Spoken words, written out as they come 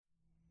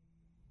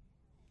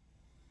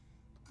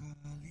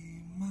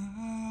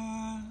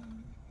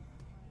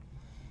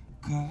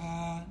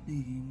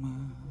Kalima,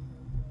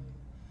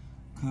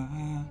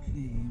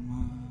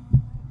 Kalima.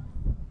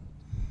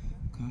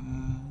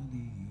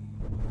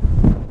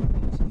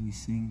 So we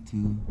sing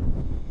to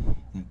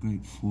that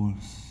great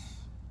force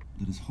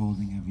that is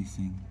holding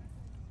everything,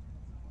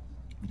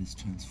 that is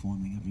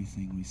transforming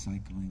everything,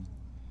 recycling.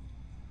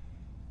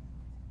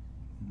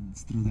 And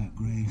it's through that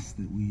grace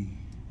that we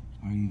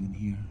are even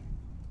here.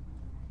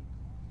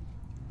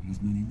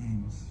 There's many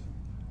names.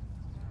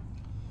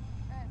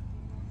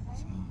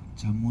 So,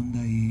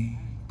 Chamundai,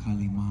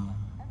 Kalima,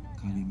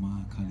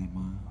 Kalima,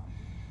 Kalima.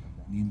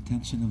 The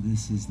intention of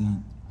this is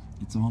that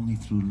it's only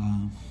through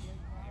love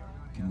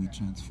can we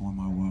transform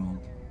our world.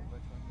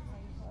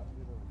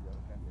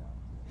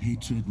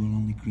 Hatred will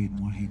only create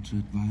more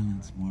hatred,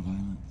 violence, more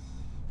violence.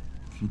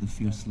 Through the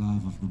fierce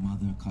love of the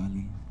Mother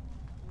Kali,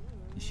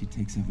 as she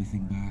takes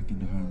everything back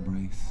into her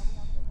embrace,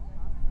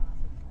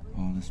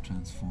 all is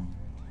transformed.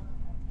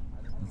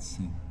 Let's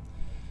sing.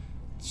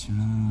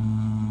 Chamundaye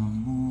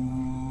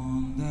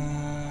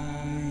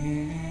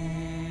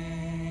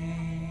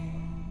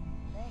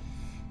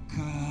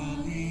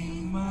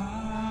Kalima,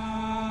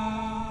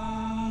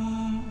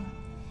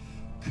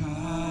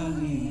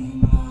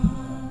 Kalima,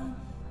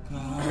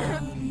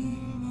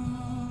 Kalima,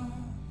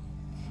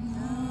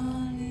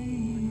 Kalima.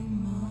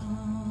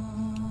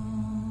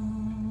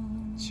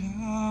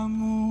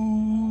 Chamundaye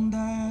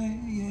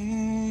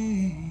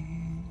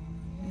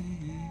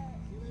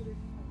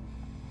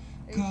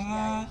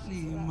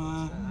Kalima.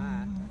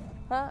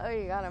 Huh? Oh,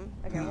 you got him.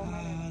 Okay.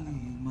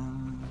 Kalima,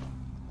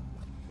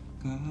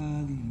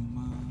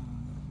 Kalima,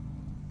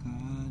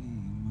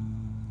 Kalima.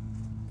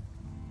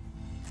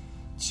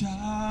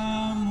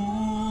 Chamundaye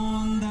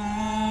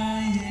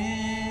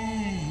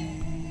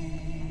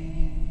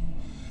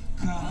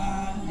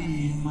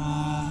Kalima,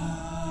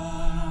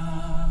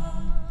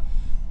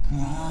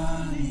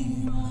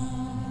 Kalima,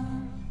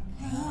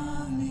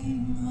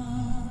 Kalima,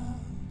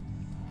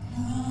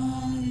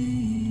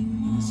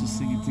 Kalima. Let's just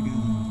sing it together.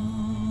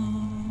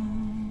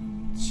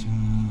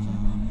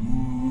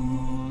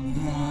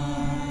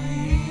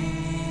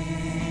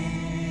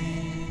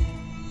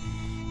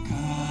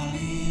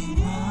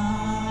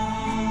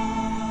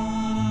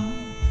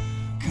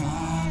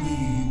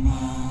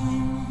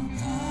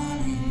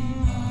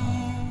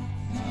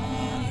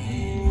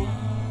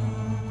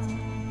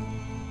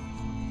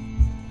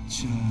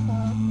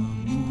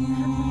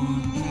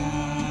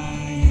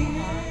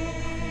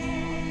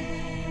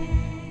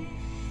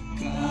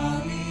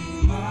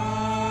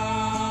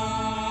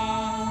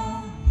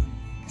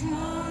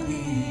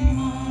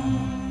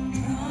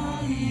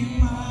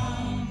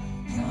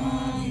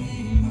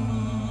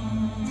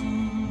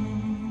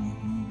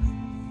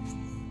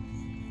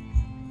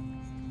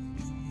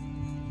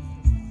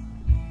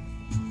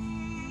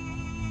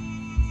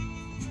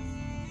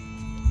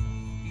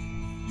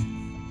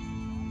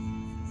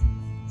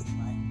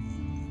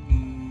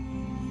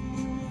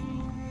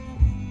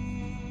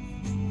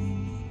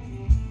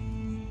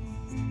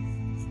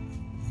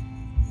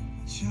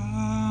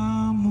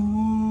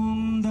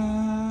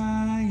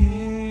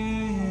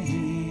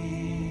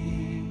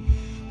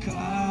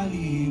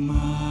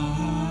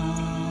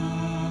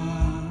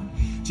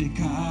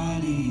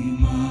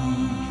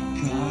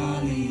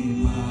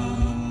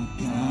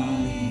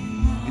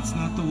 It's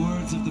not the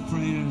words of the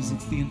prayers,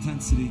 it's the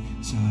intensity.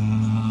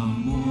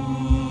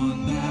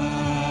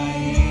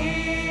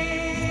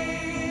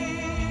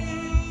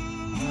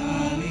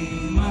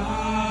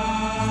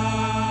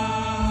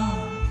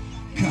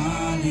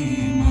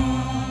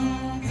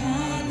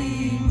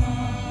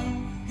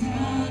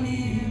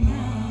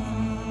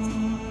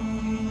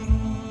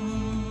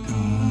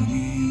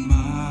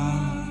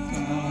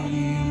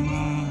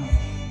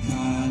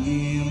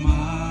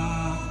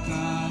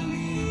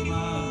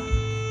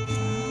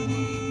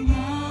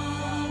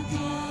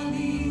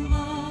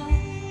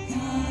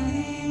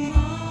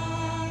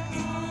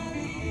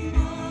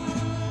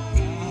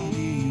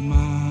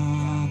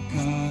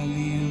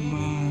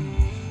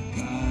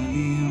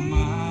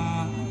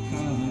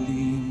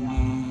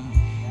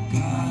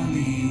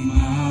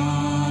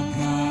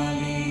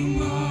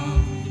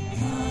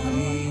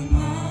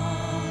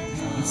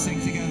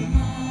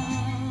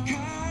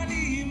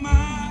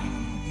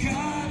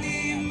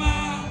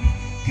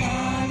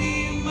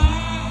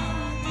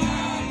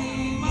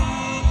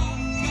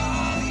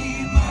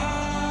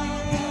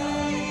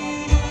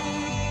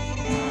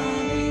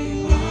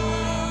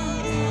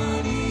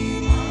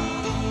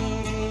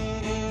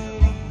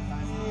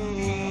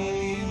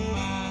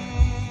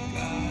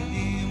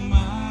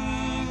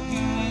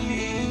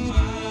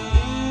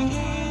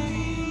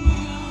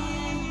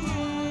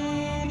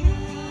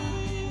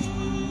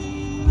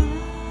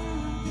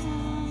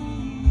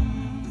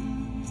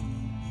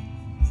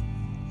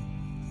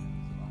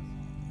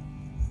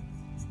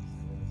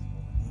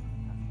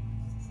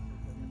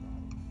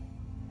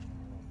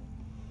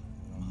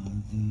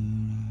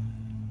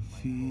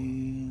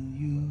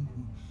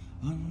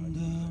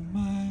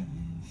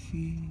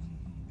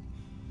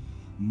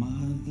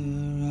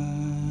 Mother,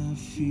 I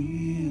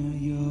feel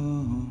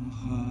your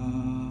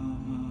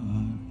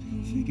heart.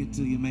 Fake it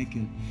till you make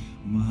it.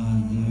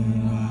 Mother,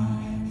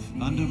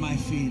 under my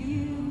feet.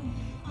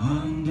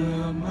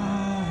 Under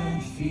my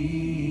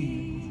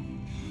feet.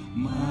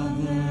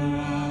 Mother,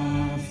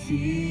 I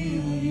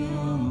feel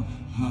your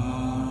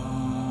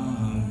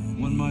heart.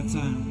 One more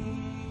time.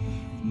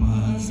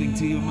 Mother, sing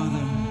to your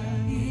mother.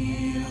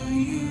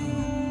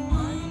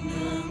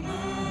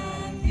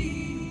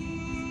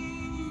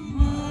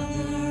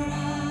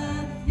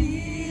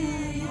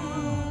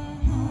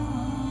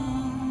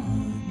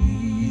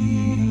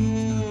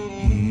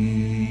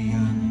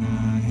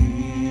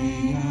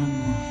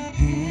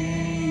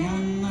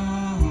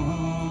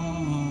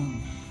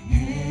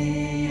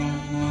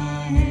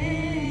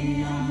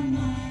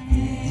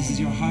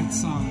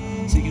 Song,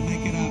 so you can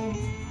make it up.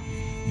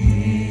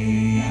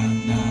 Hey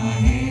Anna,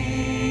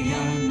 hey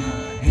Anna,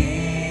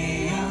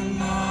 hey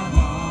Anna,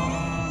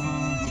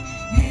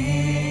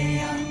 hey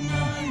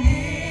Anna,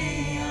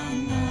 hey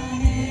Anna,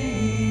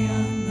 hey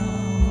Anna.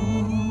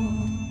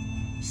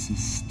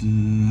 Sister,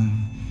 I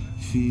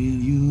feel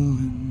you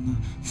in the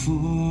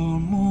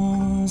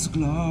foremost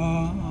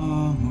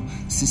glow.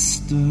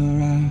 Sister,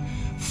 I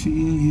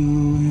feel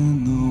you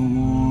in the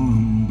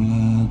warm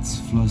blood's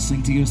flow.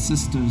 Sing to your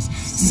sisters.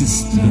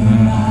 Sister, I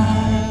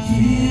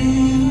feel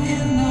you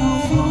in the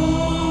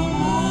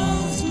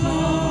foremost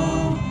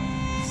glow.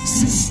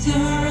 Sister,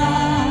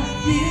 I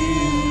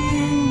feel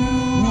you in the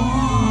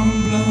warm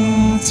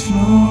blood's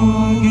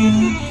flow again.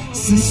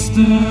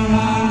 Sister,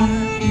 I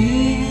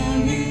feel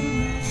you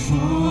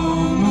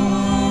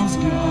foremost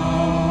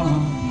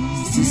glow.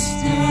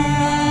 Sister,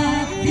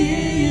 I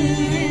feel you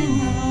in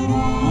the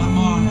warm. One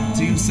more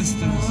to you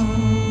sisters.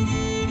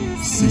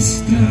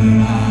 Sister,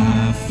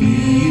 I feel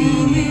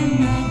you in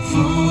the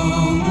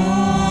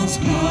foremost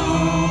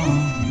glow.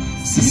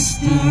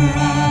 Sister,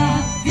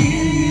 I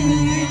feel you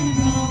in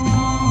the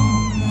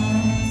warm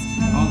blood's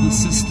flow. All the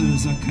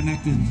sisters are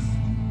connected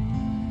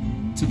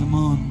to the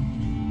moon.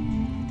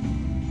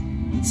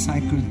 It's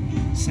sacred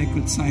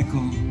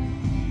cycle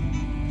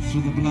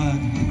through the blood,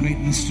 a great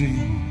mystery.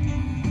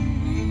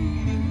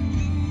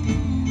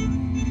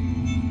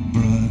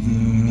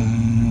 Brother,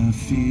 I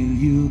feel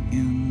you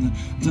in the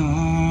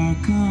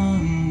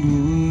darkened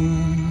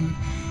wood.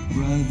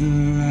 Brother,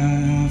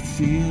 I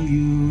feel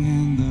you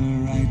in the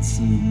rights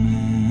of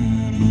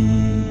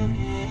manhood.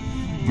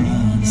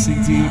 Brother,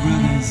 sing to your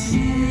brothers.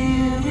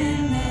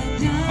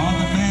 All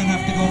the men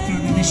have to go through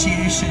an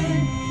initiation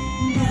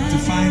to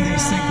find their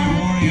sacred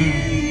warrior.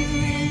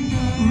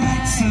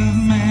 Rights of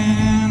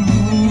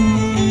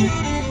manhood.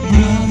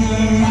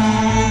 Brother, I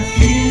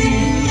feel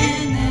you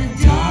in the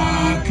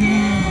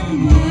darkened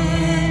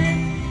wood.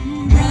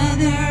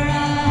 Brother,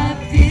 I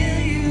feel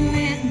you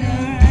in the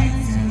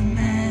rights of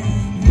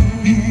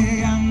manhood.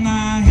 Hey Anna,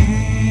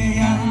 hey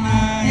Anna,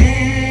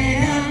 hey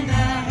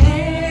Anna,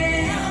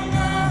 hey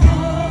Anna,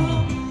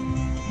 oh.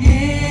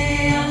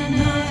 Hey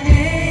Anna,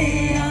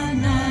 hey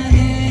Anna,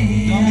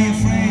 hey. Don't be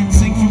afraid,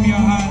 sing from your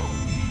heart.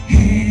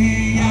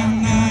 Hey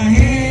Anna,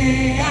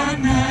 hey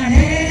Anna,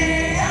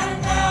 hey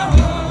Anna,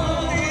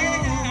 oh. Hey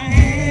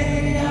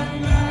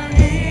Anna,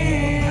 hey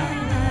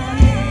Anna, hey Anna,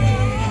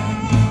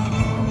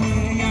 oh.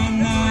 Hey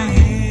Anna,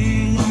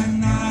 hey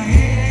Anna,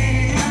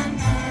 hey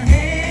Anna,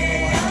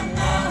 hey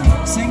Anna,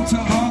 oh. Sing to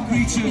all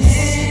creatures,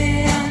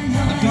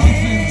 the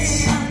dolphins,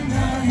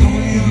 the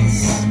whales,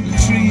 the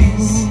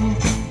trees.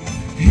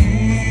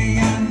 Hey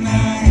Anna,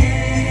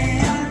 hey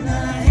Anna,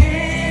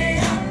 hey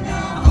Anna,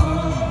 oh.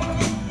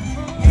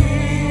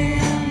 Hey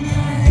Anna,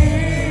 hey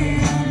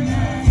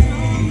Anna,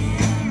 hey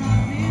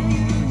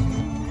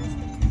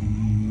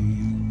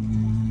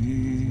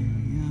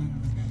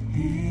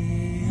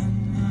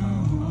Anna,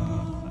 oh.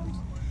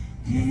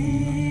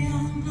 Hey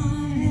Anna,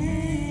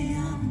 hey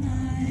Anna,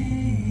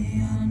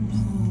 hey Anna,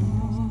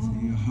 oh.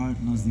 Your heart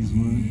knows these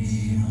words.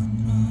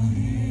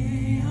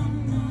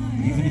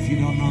 Even if you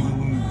don't know the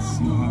words,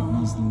 your heart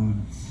knows the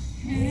words.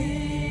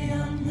 Hey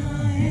Anna,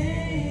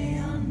 hey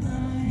Anna,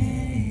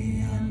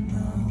 hey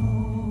Anna,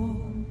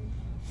 oh.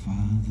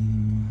 Father,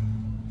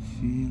 I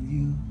feel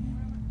you in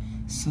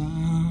the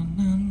sun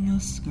and the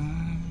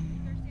sky.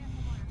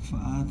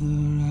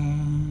 Father,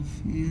 I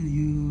feel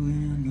you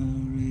in the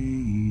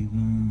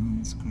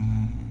raven's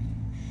cry.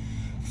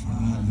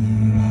 Father,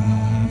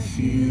 I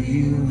feel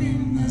you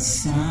in the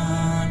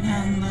sun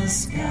and the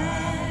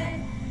sky.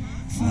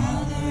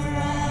 Father,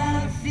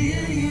 I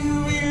feel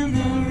you in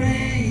the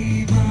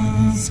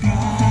raven's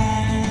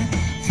sky.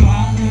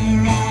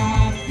 Father,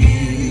 I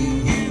feel you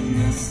in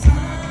the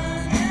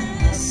sun and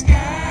the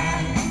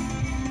sky.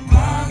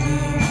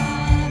 Father,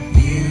 I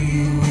feel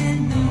you in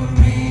the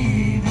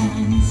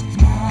raven's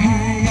sky.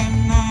 Hey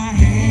Anna,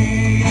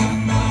 hey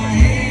Anna,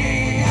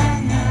 hey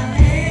Anna,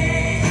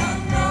 hey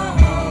Anna,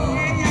 oh.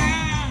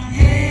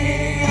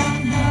 Hey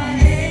Anna,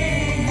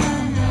 hey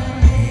Anna,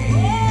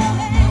 hey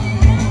Anna,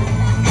 oh.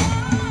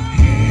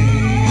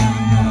 Hey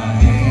Anna,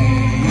 hey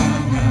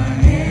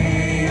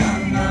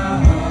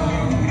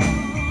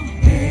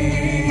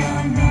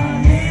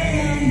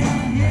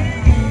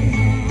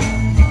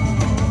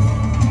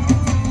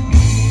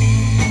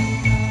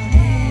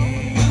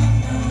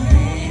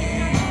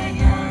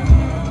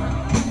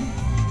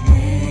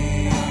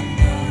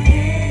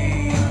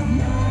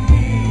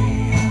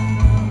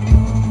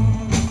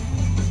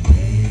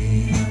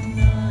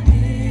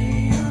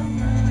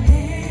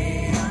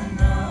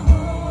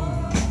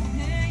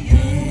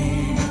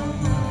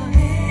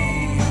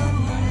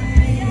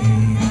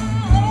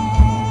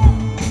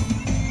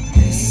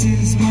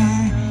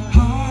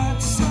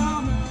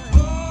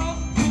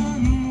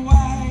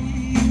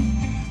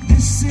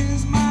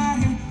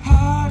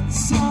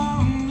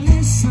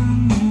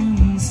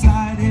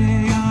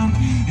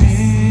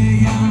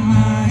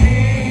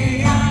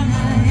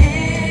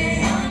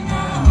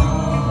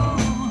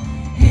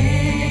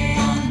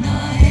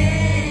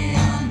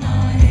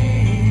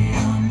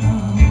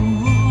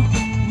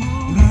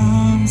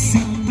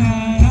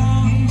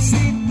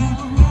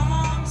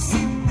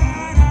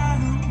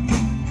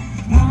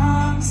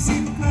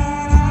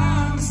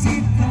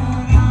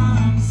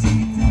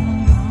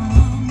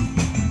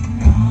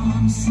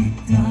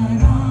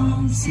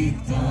Sitaram,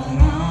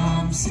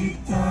 Sitaram,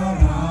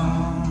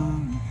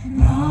 Sitaram,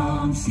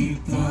 Ram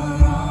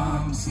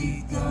Sitaram,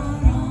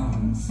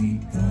 Sitaram,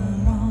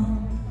 Sitaram,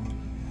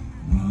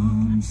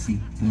 Ram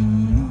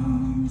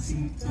Sitaram,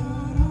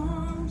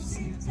 Sitaram,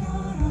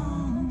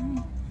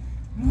 Sitaram,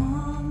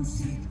 Ram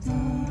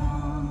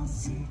Sitaram,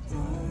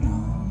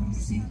 Sitaram,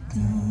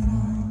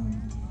 Sitaram.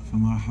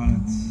 From our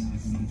hearts,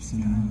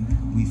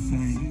 we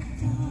thank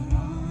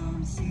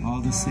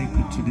all the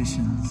sacred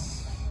traditions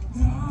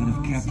that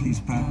have kept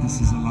these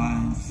practices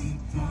alive,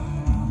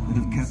 that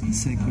have kept the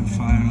sacred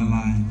fire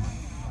alive.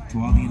 To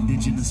all the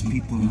indigenous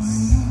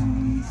peoples,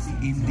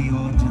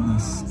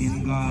 indigenous,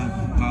 in God,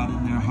 God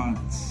in their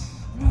hearts.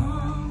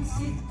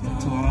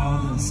 To all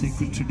the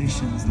sacred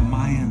traditions, the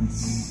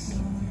Mayans,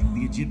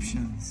 the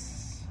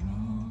Egyptians,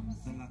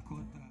 the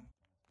Lakota.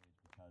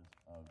 Because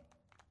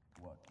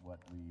of what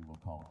we will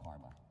call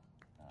karma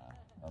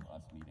of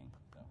us meeting.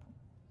 So.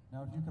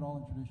 Now, if you could all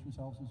introduce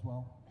yourselves as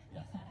well.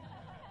 Yes.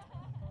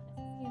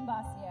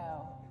 Basio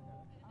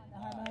on the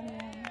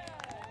harmonium,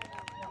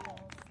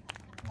 vocals,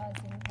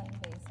 playing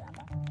bass on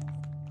back.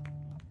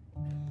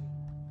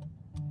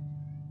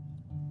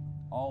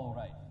 All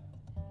right.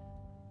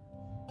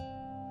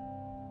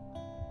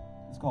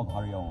 It's called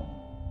Hariom.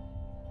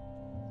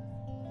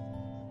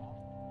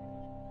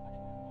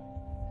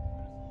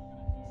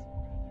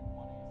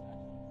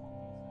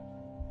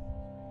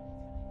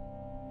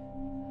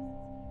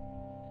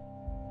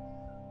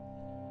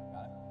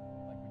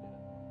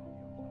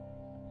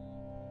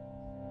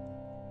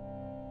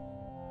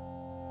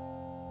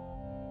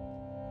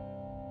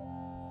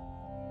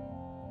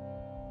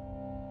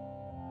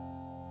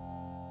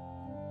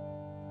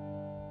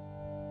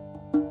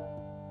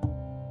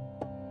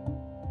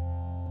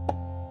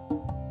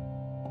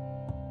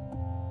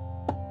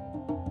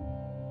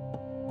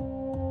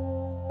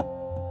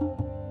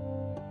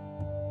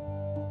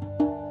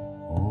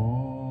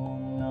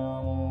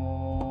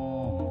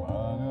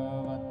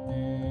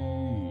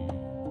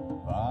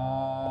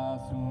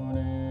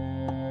 Vasudevaya.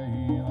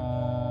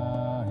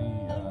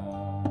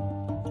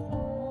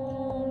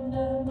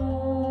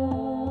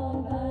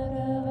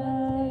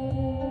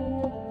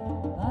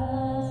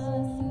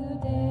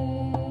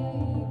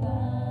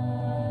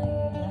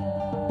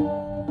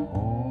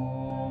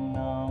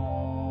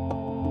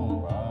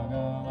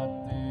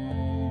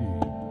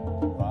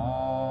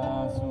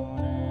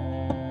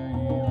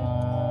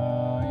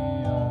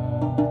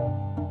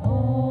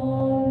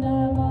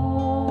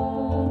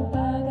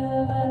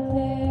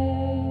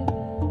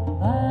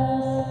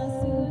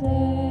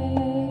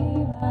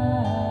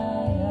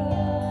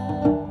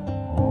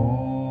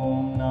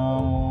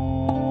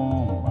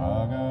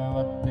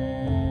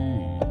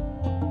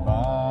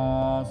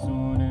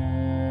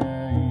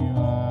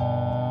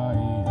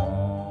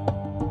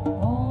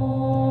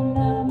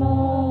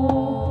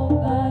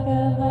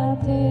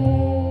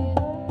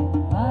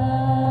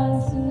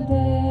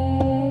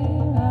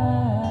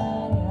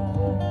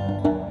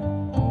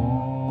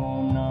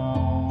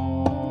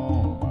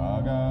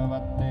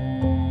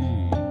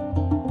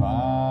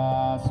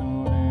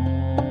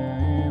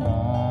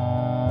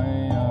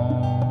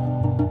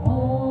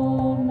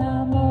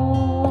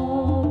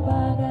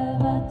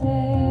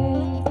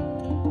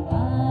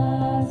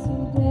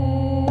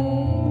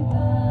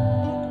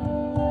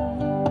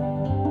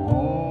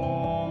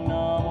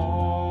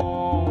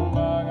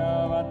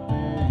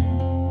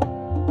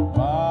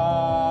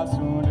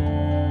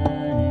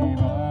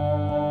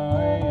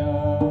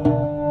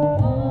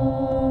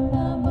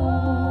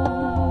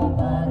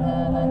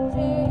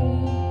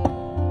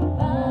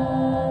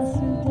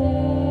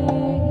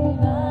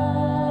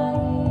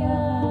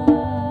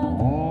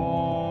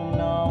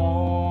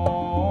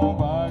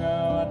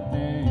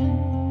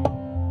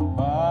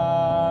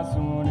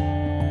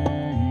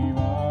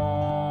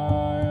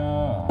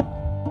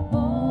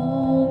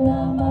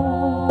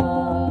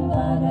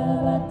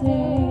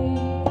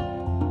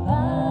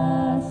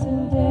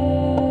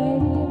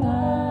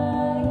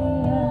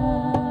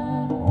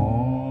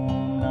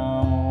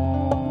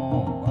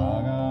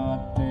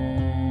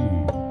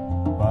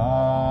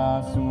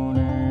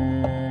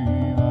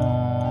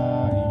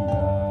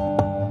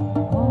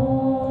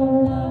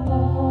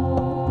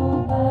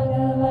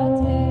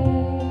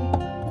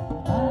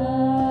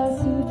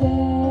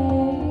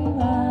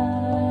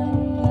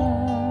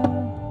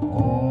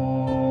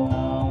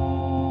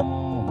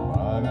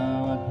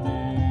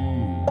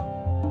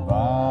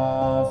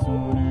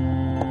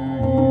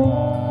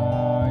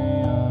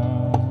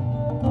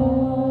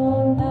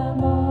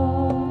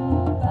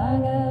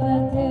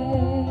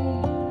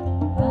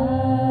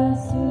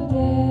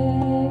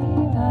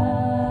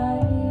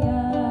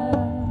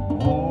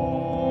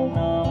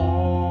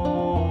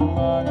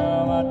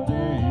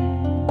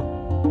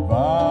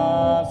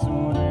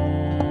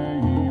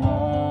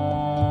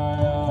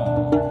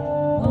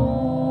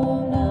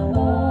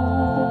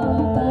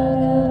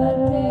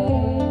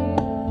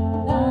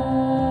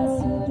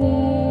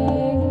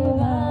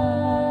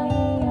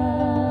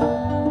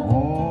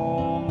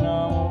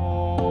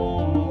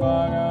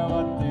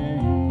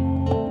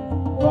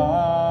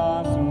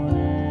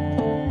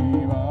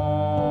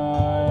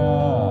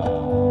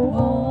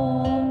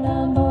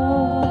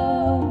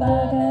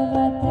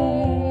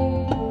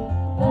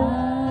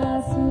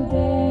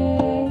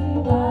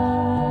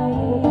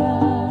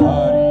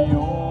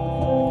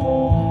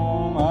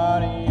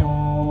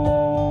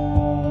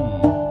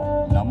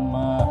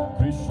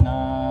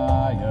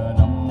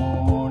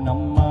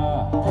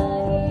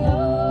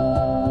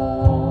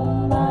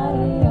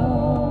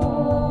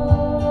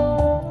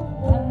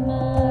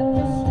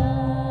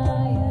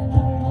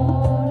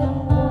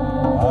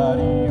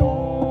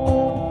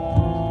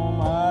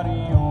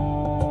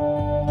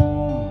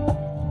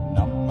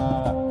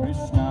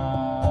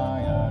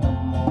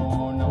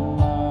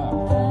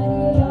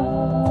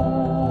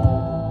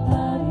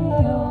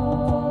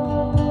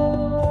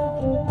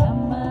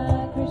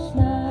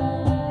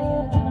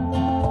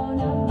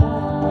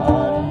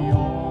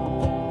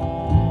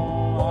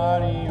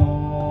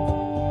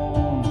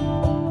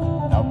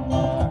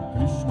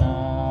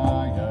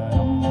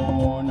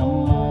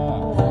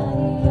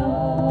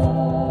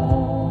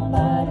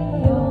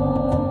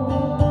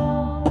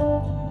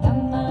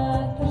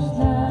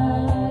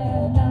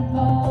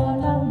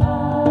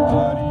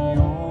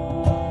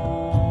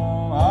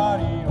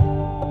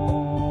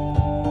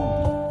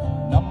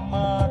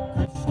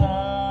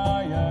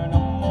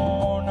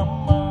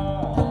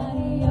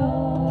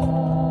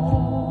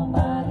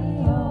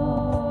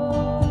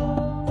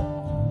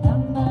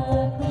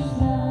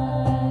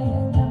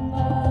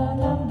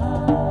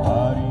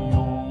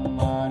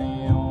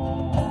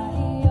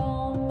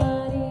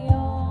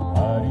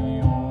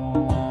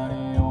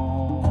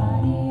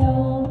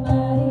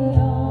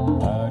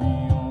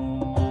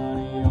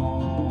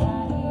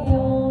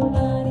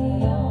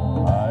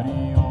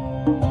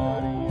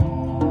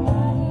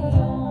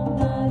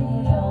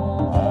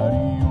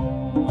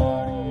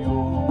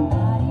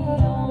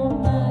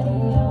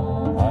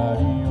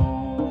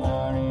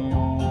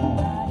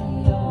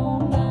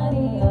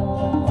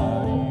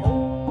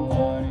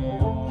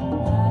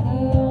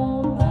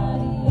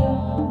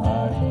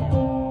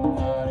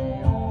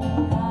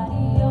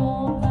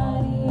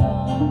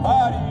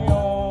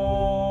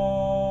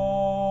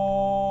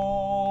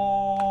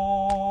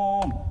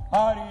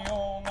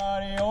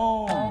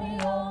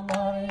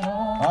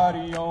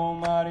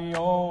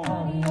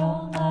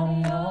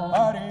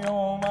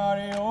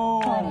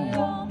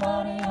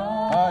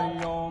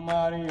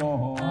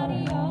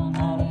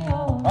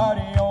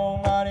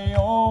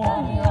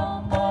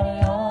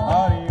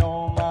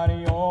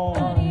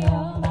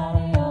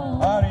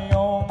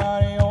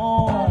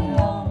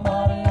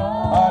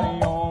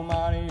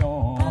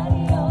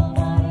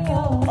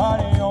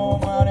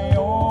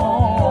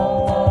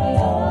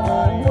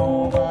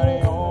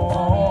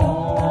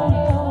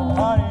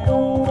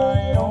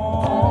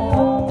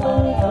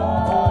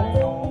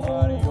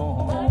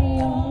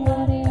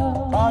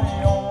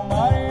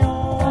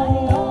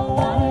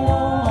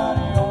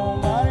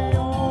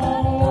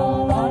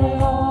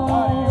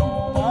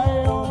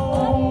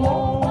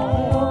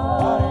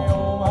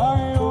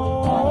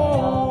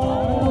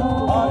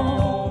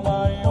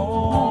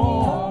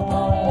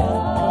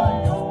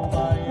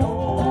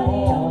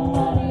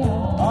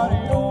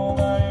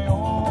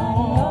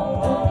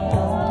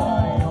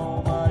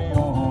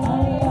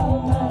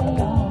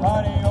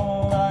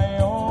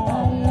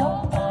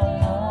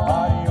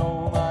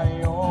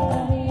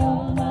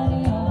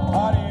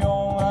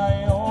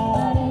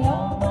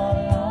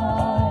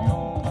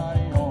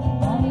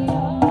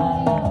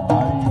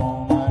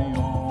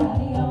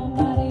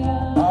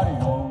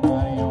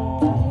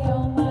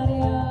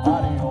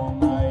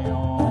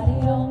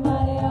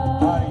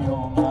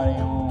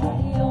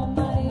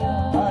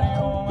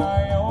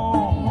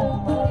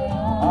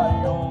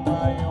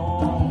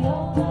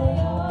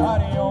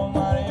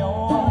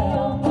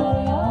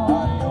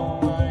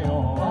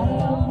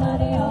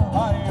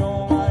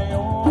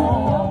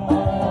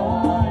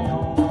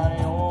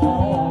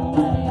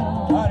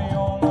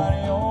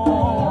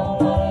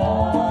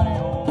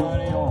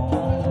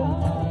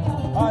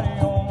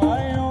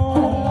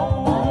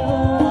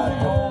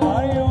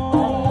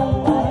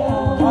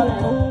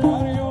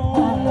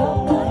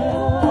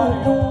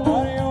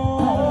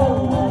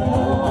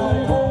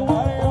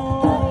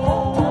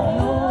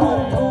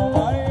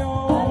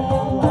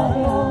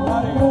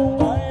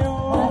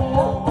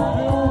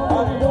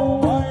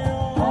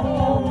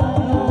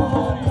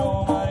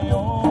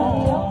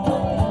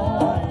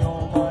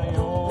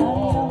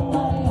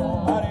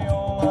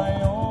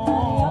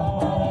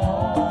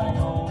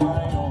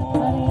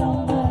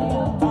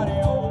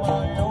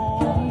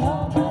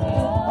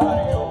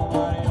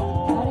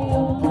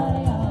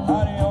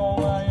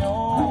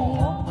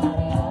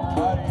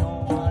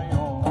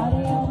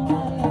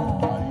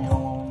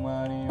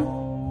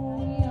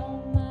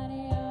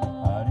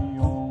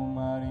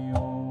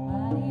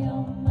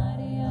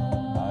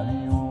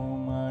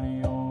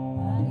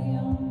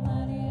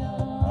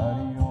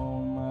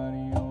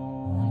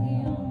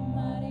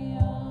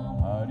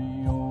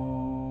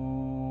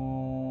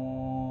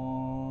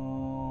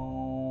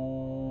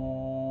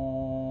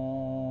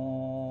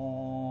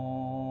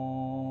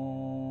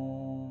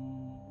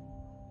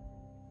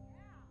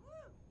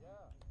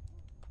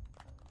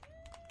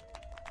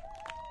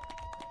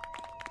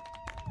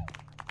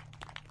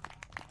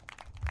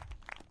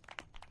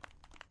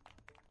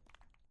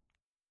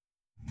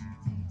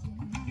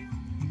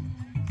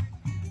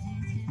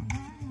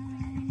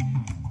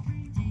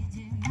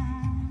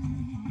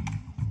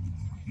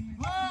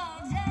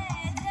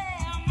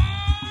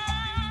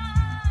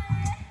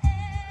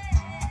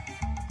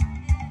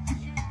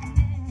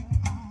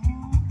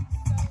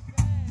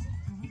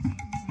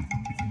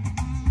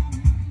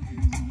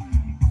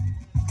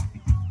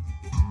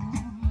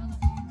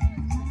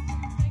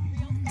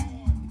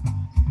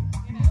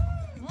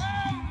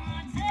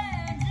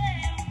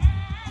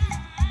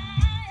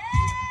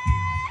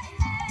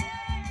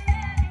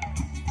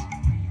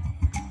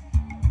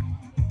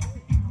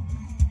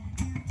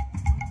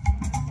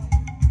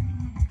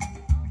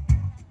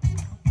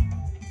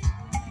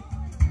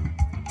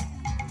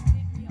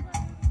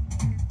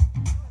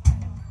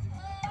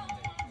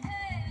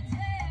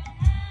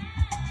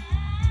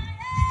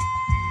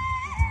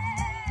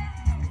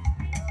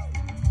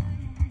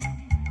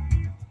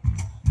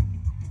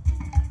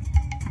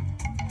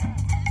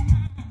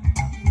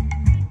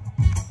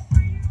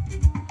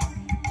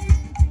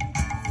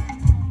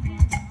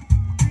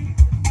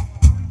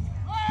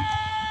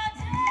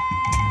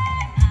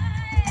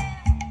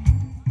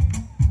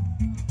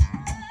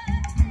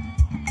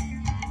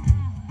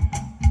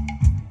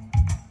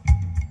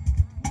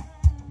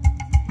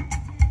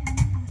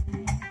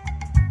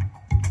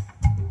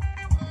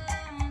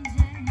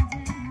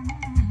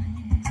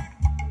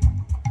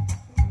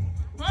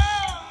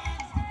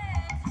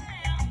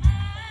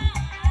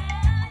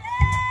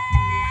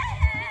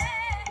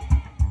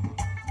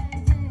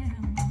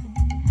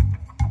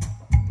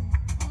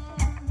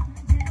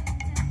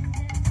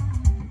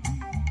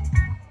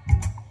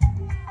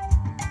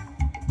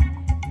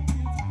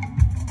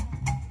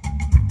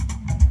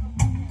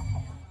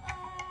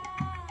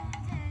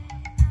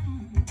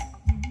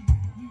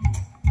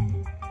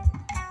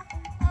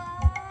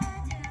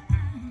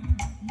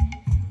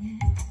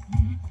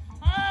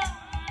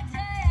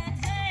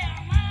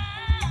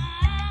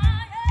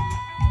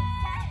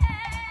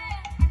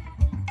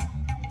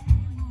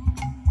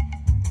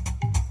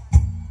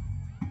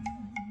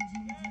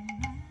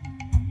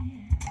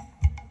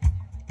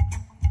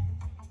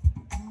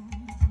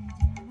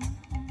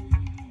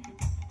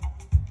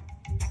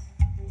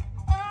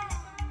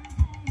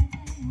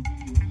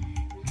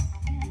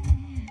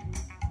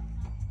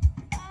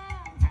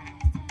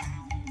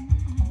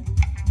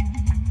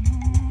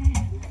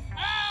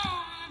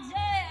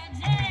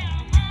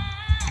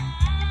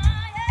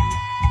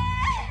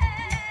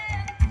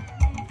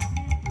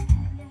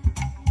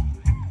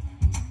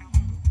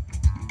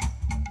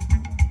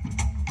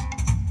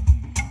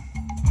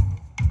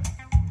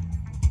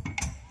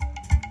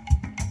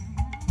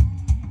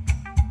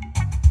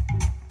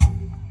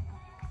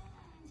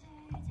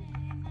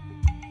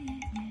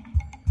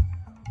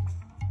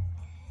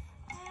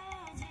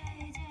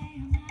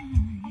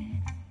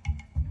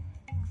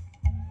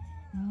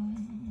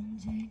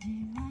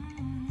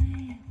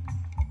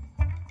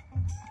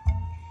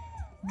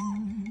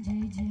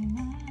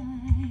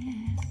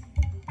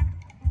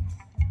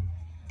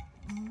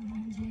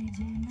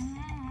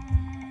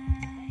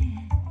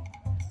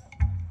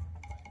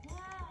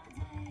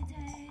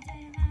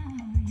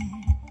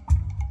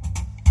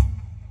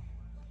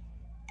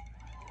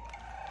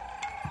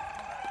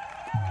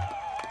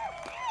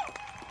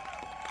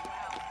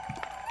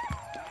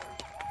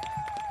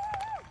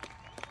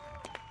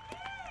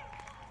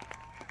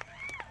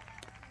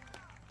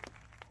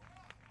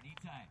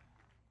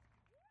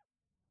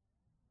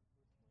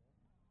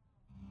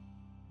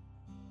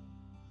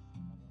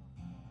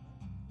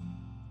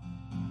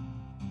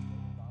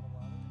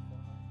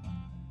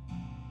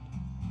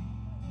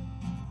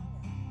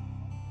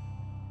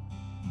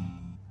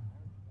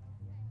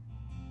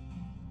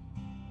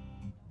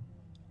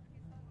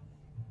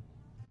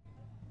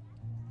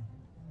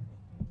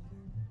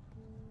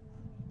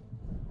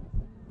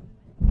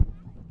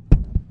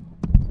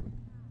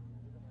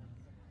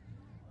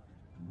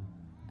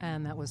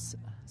 And that was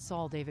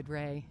Saul David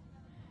Ray.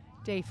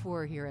 Day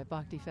 4 here at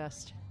Bhakti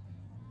Fest.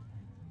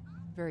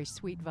 Very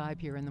sweet vibe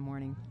here in the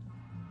morning.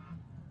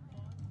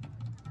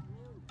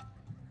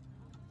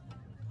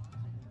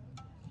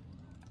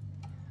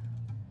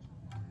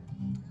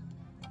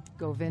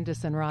 Govinda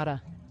and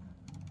Radha.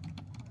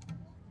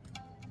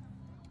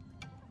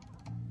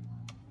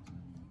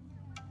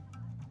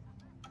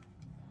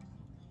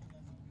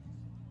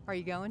 Are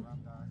you going?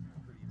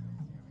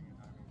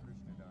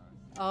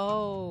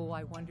 Oh,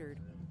 I wondered.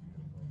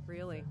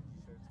 Really? He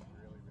shared some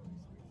really, really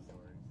sweet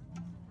stories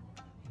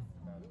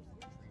about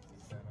the trees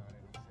he sat on,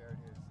 and he shared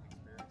his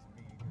experience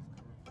meeting his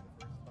crew for the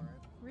first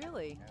time.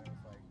 Really? And it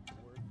was like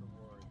word for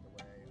word the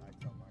way I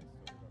tell my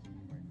story about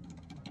meeting my crew.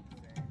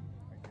 Same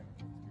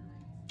identical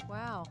experience.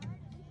 Wow.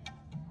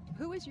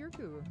 Who is your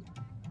guru?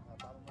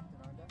 Bhakti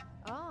Nanda.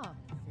 Ah.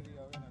 City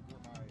Yoga and Guru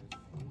Maharaj.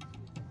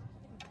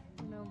 I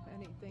don't know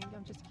anything.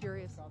 I'm just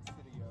curious. It's called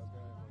City Yoga.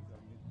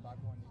 It was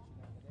Bhagwan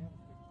Nityananda. They have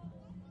a picture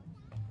there.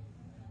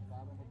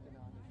 Baba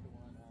Muktananda is the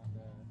one on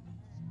the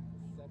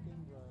second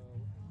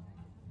row,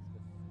 the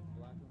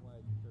black and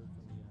white, third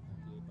from the end,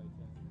 the 8 by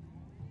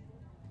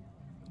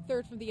 10.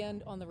 Third from the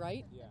end on the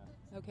right? Yeah.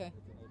 Okay.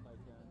 It's an 8 by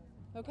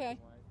 10. Okay.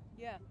 Black and white.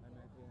 Yeah. I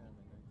met him in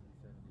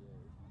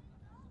 1978,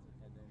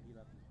 and then he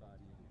left his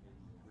body in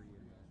 83,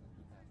 and then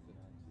he passed it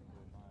on to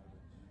Guru Maharaj,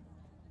 which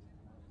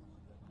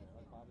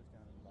Baba's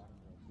down at the bottom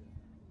row too.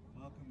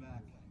 Welcome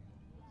back.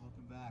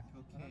 Welcome back.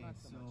 Okay, I'm not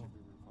so so much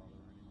a guru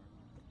follower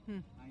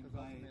anymore. I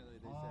invite ultimately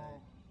they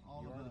all say,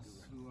 of "You are the us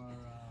guru." who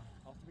are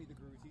Ultimately, the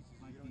guru teaches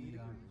might you don't be need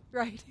a guru.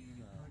 Right. making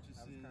any So, that was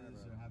purchases kind of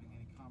or having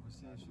any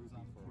conversations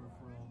on the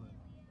peripheral, that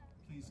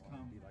please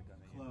come be like on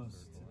the close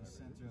inner to the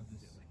circle. center of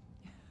this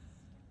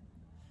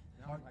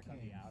Now heart I'm like on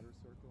the cave. outer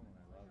circle, and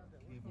I love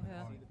it. Cave of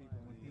Yeah. heart. See the people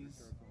in What the inner these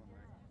circle, and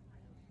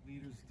like,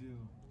 leaders do,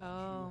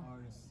 Oh. true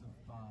artists of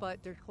thought. But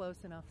they're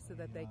close enough so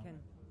that they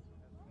can,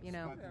 you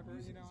know. Describe the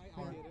music as I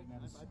heart get it.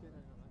 medicine. I've been,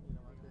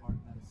 Heart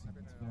medicine.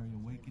 It's very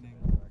awakening.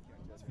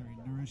 It's very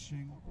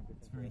nourishing.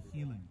 It's very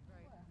healing.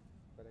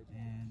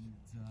 And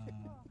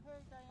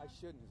I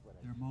shouldn't is what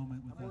I their should.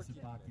 moment with I'm us at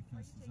working on Bhakti it.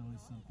 Fest is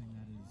always something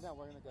that is No,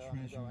 we're gonna go.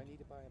 treasured I need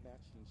to buy a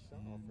matching shawl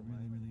and for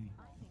really, my really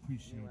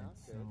appreciated.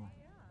 outfit. So And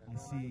I then I'm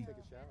see gonna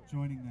take a shower.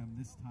 joining them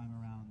this time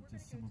around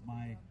just some of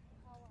my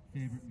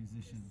favorite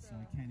musicians. So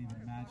I can't even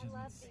imagine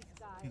what's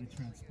going to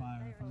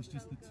transpire. If it was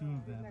just the two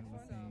of them, it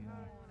would be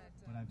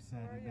what I've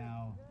said. And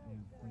now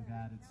we've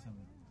added some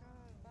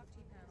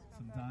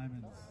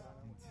diamonds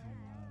into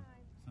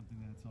something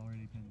that's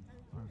already been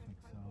perfect.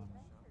 So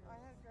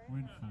we're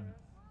in for it.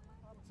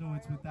 So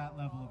it's with that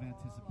level of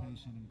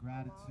anticipation and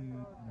gratitude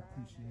and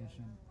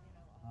appreciation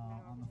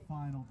on the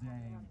final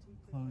day,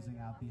 closing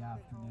out the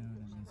afternoon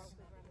and this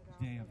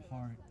day of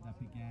heart that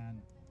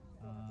began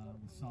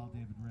with Saul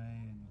David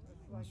Ray and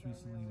most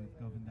recently with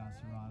Govinda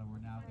Radha. We're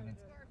now going to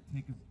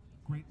take a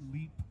great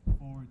leap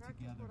forward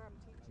together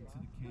into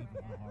the cave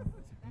of the heart.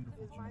 It's a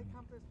beautiful journey.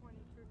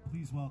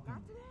 Please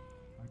welcome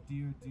our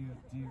dear, dear,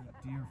 dear,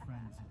 dear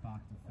friends at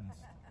Bhakti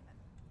Fest,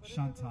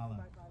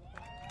 Shantala.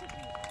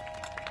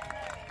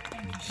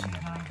 Thank you,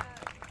 Shiva.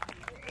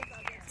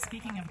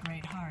 Speaking of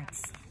great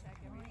hearts,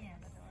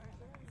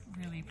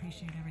 really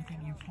appreciate everything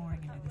you're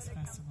pouring into this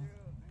festival.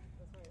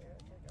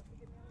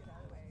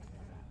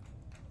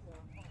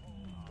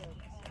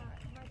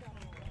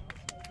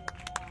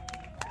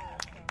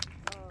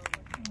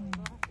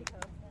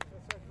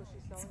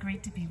 It's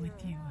great to be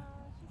with you.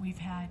 We've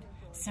had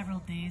several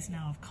days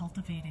now of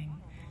cultivating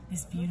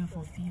this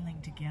beautiful feeling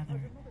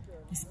together,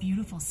 this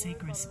beautiful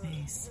sacred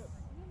space.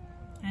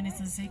 And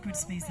it's a sacred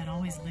space that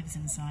always lives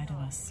inside of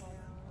us.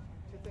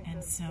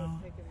 And so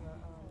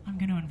I'm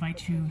going to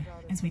invite you,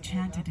 as we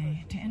chant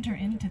today, to enter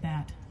into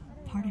that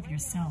part of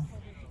yourself.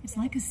 It's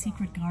like a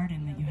secret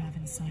garden that you have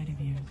inside of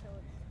you.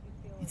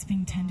 It's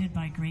being tended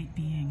by great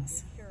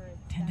beings,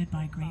 tended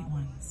by great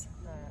ones.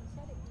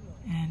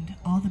 And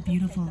all the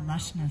beautiful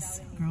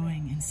lushness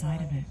growing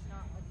inside of it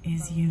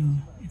is you.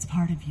 It's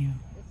part of you.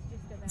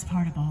 It's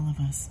part of all of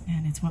us,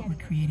 and it's what we're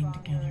creating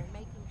together.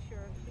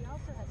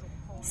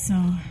 So,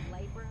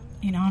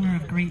 in honor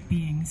of great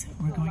beings,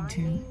 we're going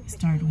to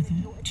start with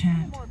a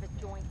chant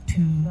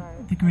to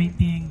the great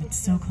being that's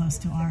so close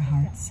to our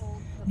hearts,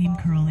 Neem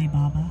Karoli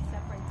Baba.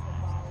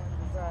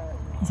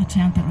 It's a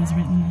chant that was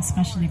written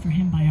especially for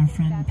him by our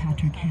friend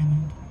Patrick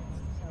Hammond.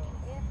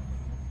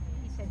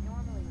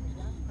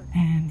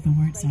 And the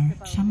words are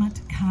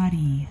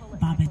Chamatkari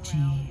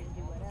Babaji,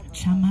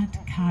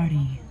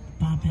 Chamatkari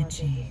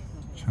Babaji,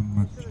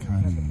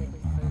 Chamatkari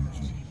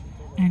Babaji,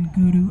 and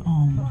Guru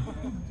Om.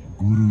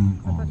 Guru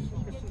Om.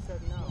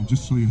 And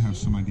just so you have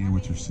some idea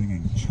what you're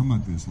singing,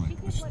 Chamat is like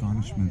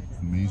astonishment,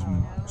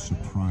 amazement,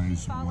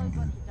 surprise,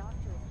 wonder.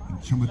 And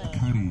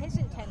Chamatkari,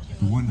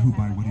 the one who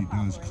by what he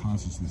does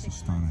causes this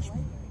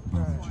astonishment,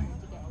 Babaji,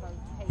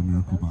 the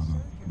miracle Baba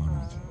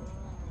Maharaji.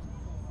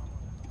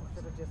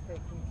 Instead of just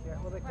taking care,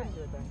 well, they couldn't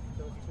do it then.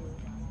 Those two.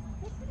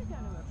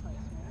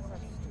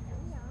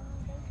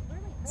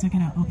 So we're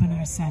going to open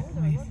our set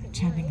with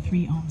chanting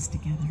 3 Oms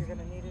together. You're going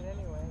to need it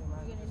anyway.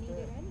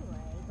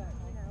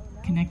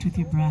 Connect with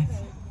your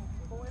breath.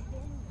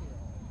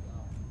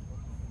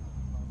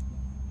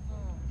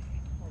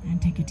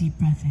 And take a deep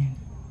breath in.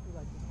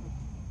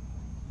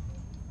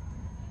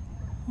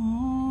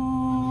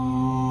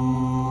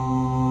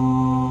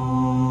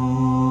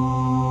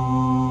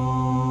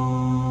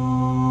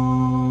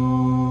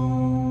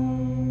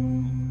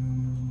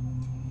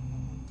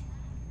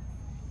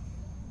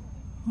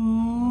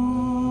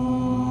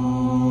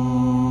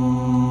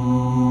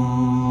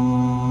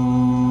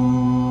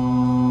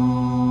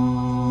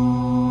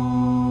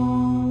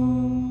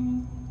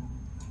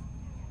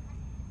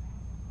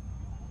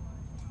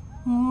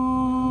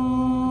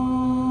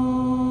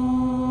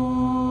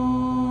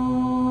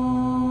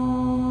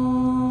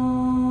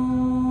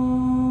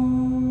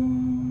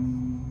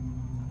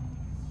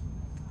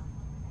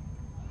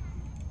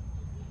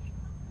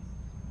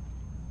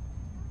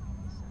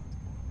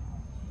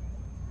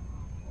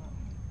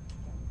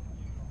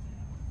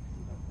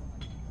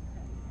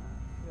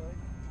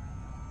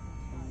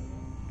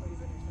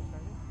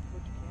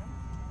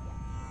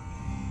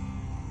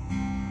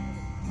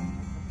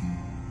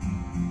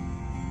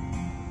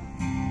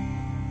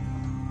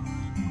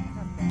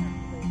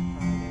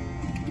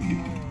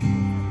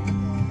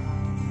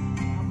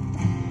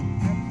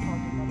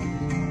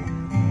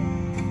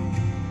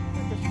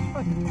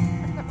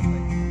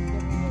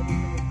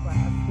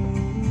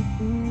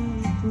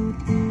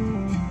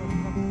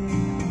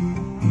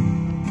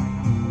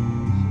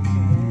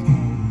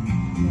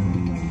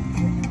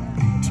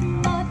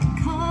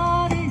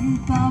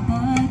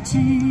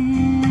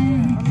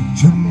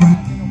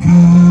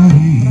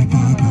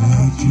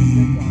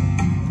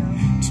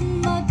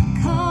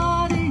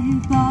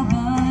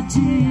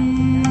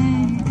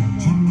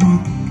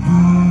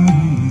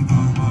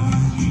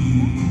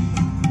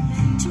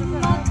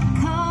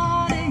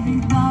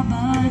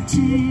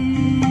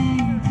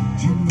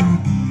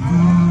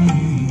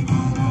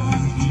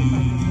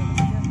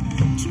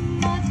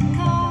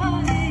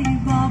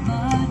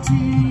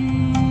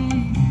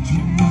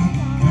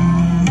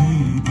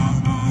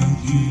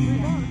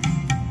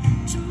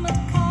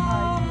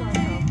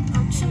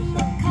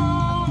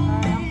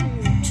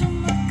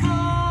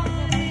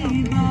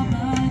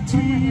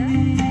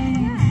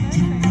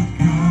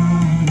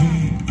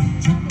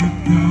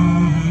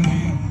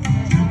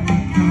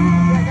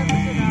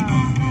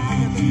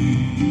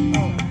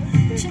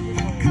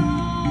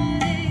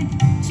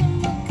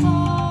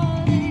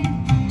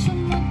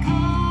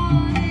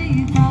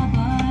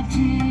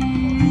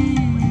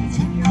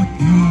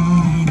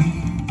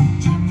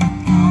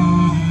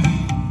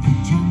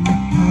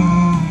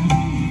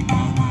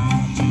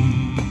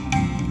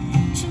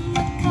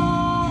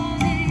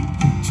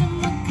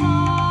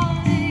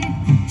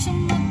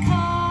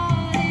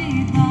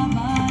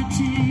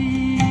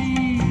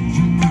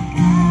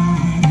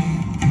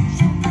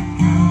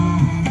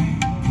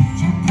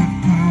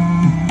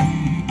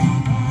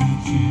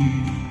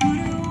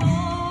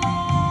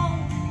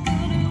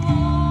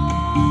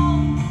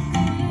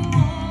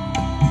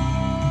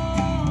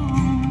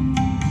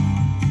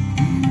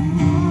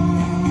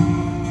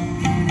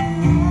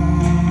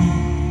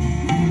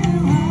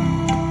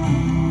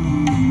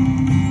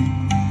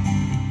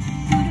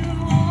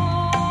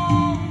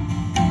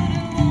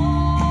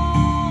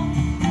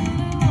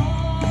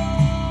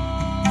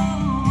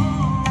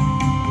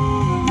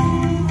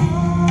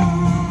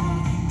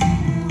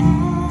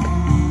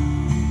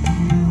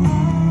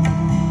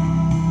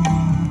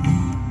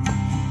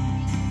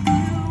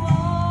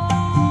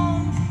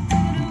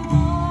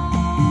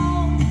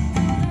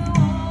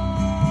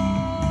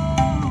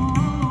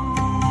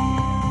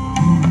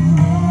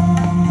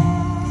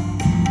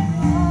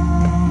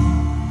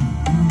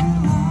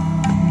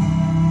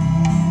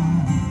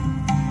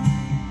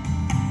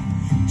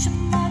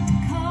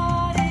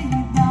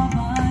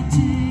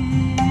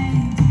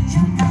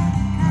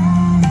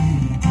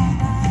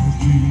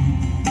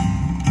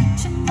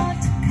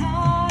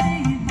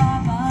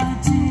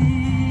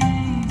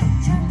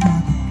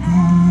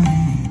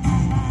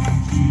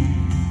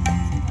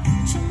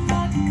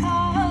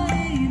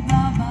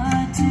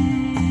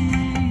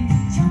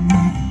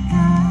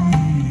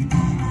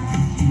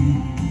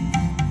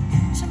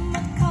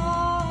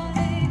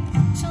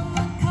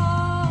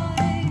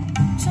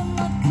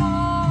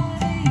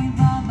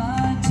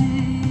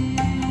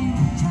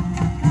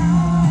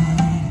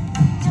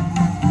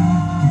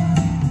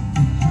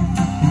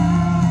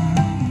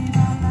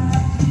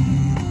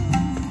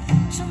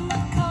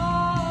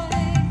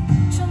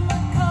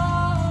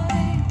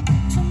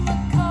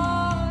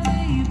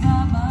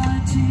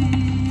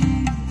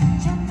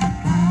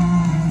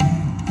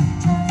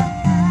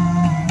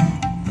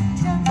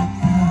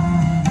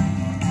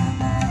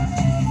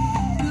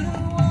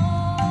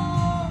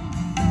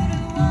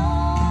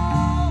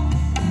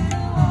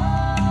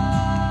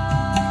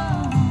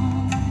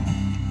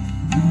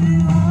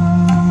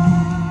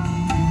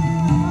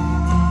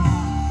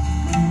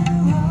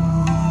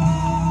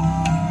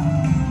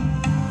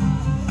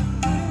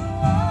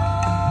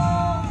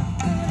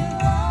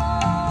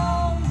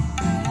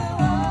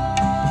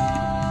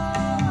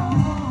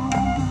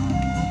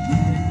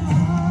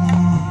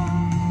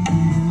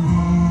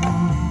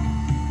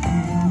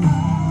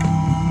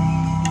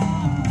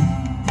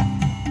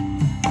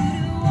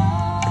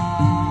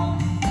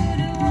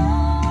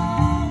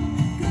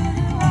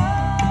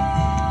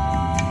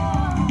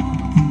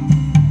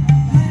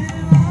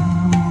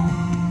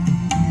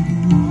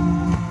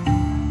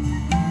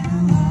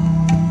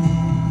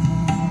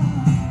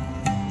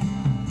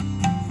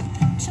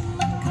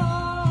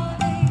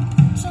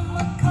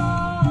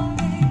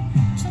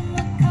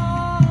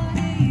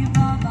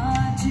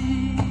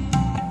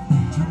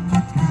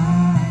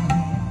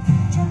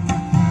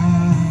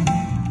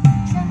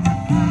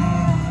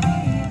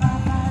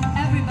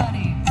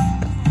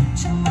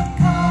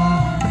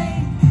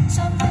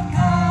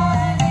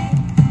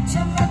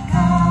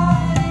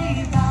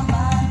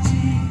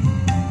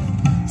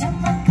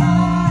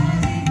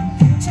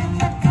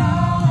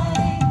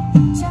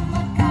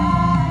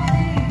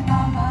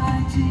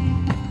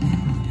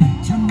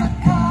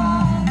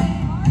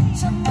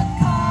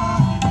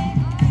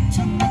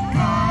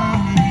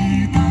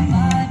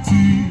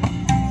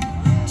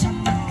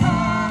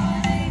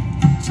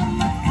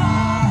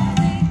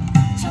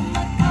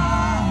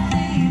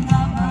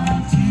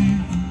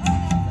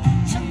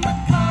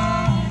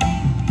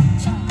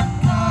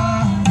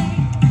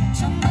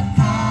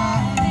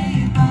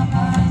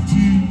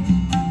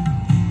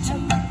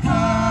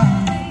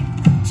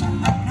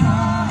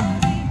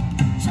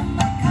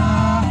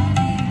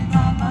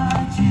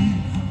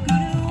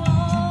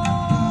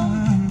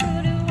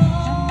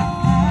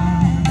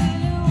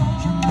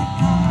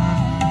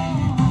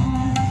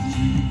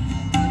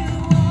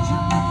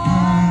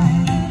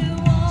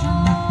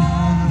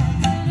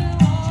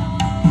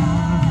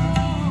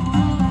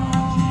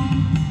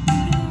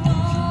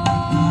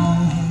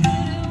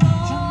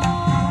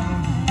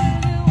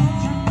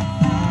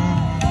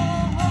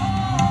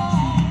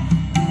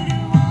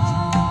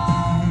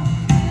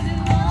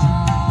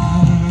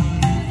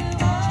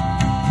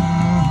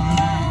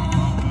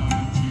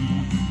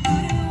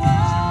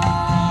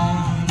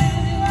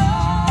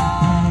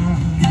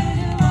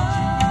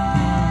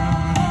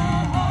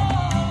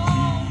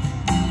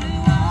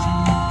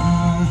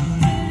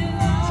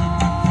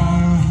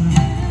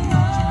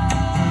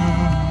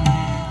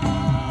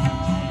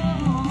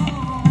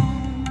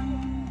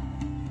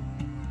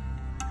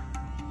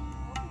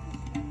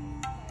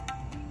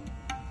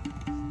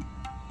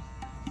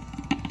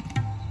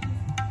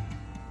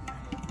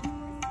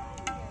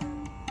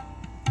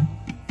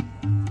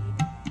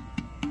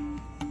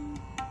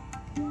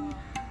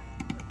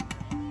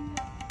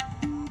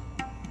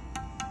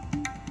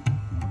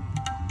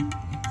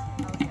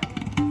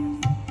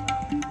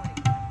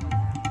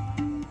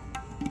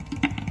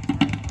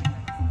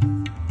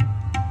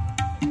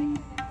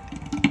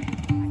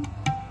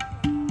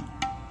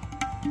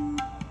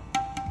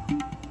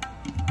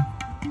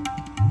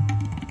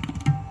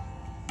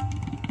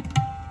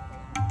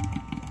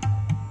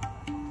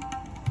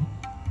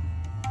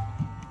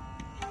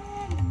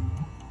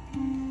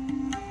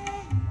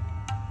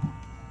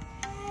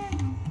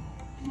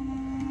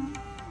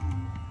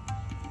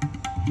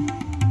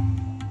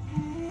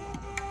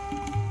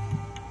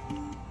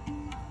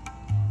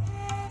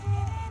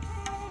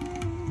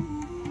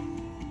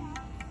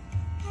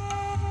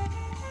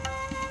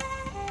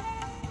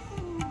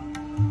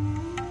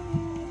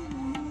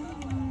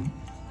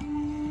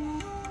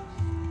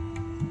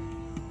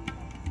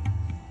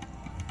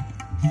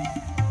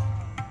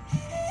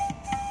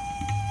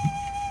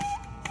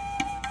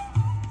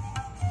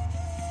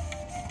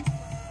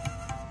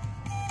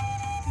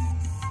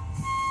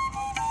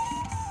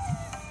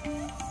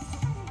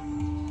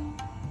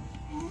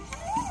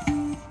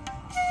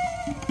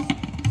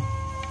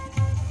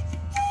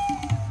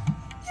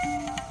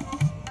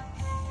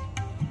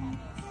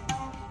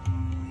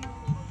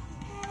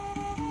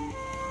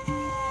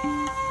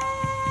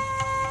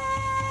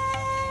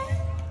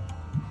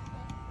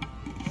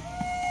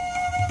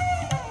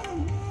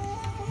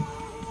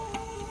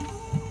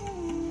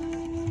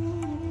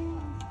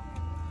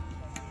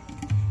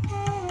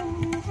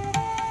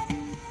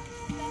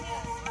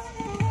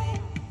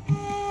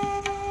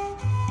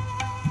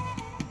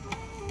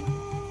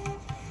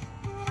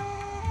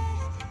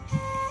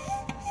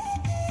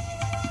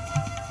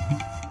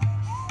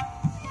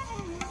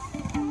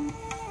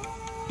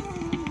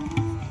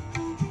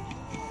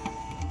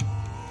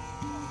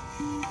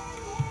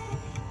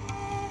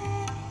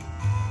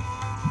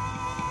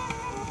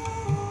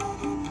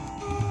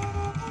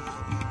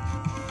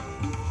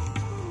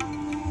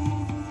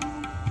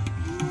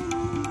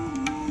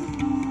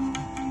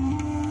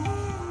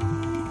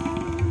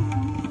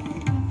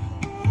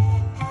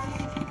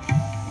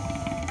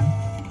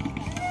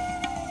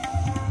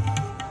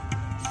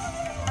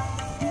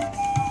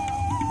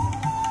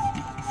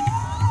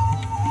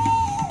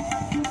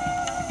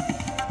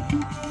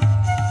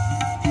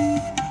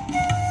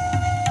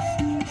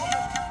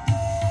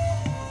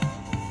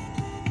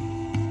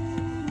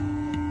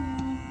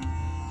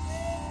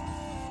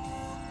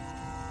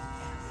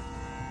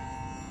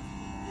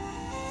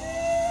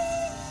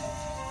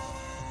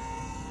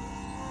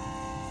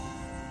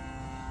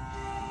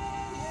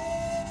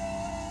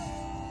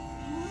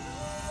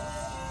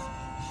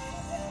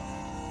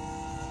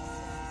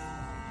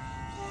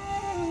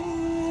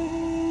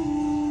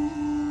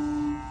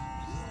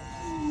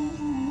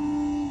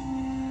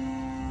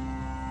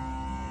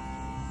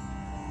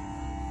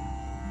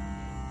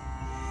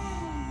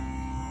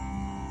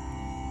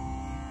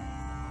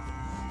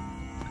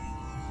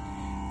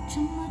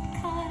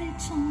 चमत्कारी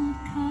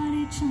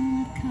चमत्कारी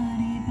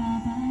चमत्कारी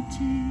बाबा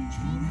जी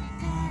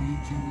चमत्कारी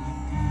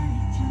चमत्कारी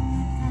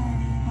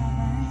चमत्कारी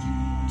बाबा जी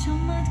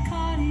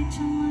चमत्कारी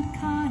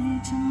चमत्कारी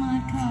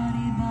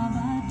चमत्कारी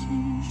बाबा जी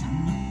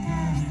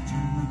चमत्कारी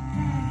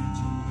चमत्कारी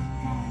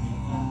चमत्कारी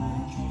बाबा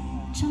जी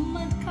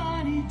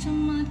चमत्कारी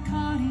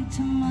चमत्कारी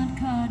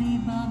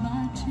चमत्कारी बाबा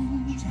जी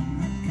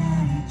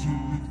चमत्कारी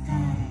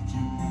चमत्कारी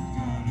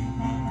चमत्कारी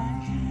बाबा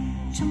जी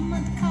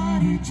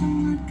चमत्कारी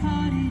चमत्कारी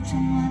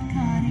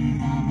चमत्कारी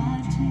बाबा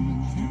जी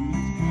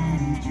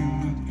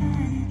चमत्कारी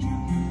चमत्कारी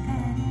चमत्कारी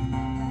बाबा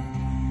जी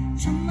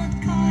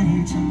चमत्कारी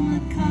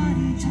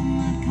चमत्कारी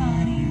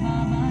चमत्कारी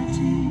बाबा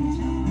जी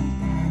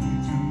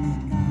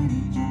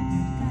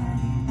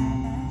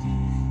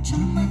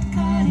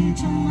चमत्कारी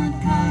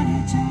चमत्कारी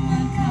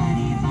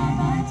चमत्कारी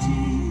बाबा जी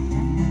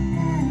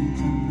चमत्कारी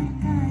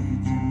चमत्कारी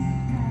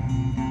चमत्कारी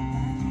बाबा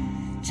जी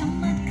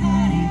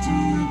चमत्कारी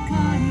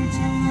चमत्कारी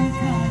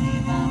चमत्कारी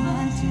बाबा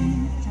जी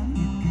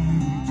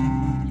चमत्कारी चमत्कारी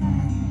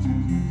चमत्कारी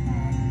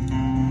बाबा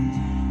जी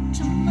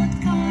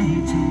चमत्कारी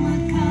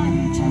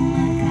चमत्कारी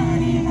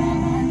चमत्कारी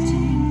बाबा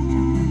जी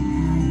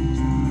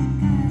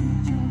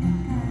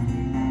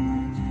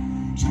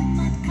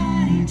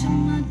चमत्कारी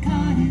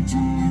चमत्कारी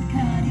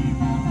चमत्कारी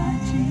बाबा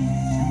जी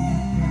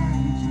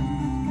चमत्कारी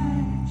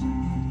चमत्कारी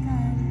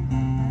चमत्कारी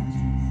बाबा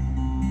जी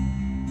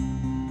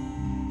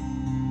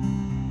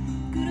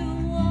गुरु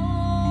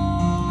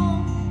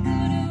ओम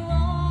गुरु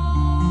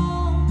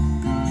ओम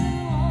गुरु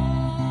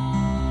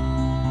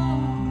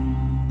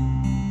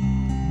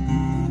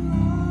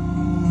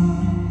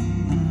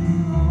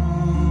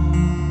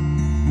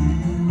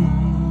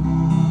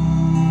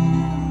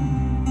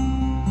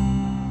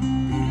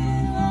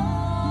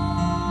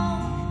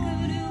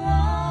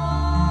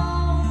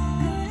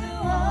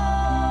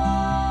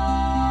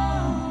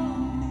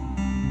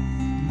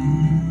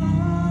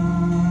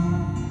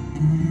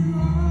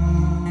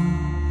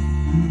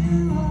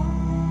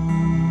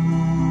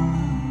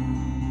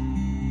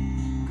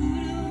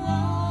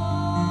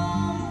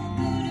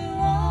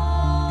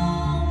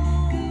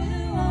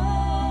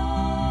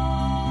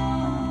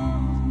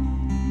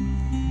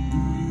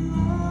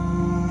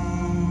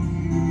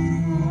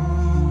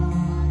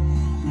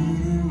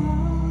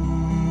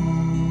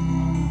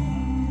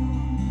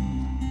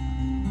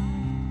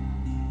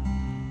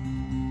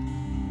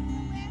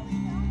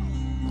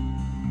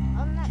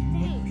On that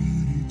thing.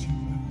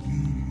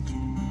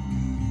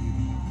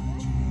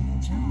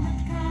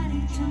 चमत्कारी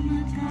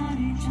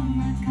चमत्कारी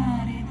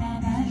चमत्कारी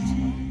बाबा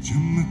जी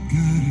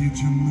चमत्कारी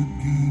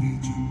चमत्कारी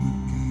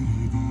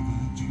चमत्कारी बाबा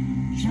जी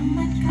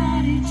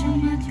चमत्कारी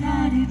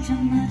चमत्कारी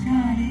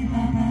चमत्कारी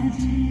बाबा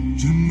जी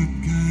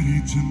चमत्कारी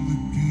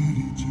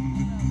Chamatkari,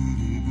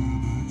 chamatkari,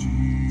 Babaji.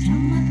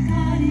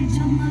 Chamatkari,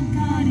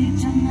 chamatkari,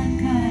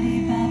 chamatkari,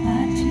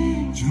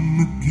 Babaji.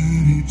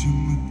 Chamatkari,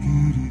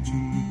 chamatkari,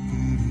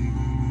 chamatkari,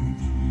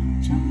 Babaji.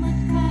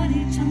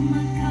 Chamatkari,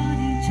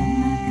 chamatkari,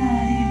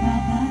 chamatkari,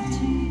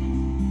 Babaji.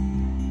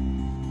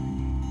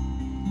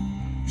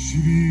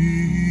 Shri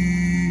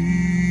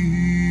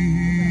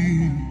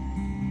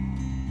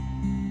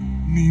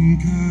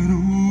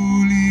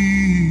Nimkaroli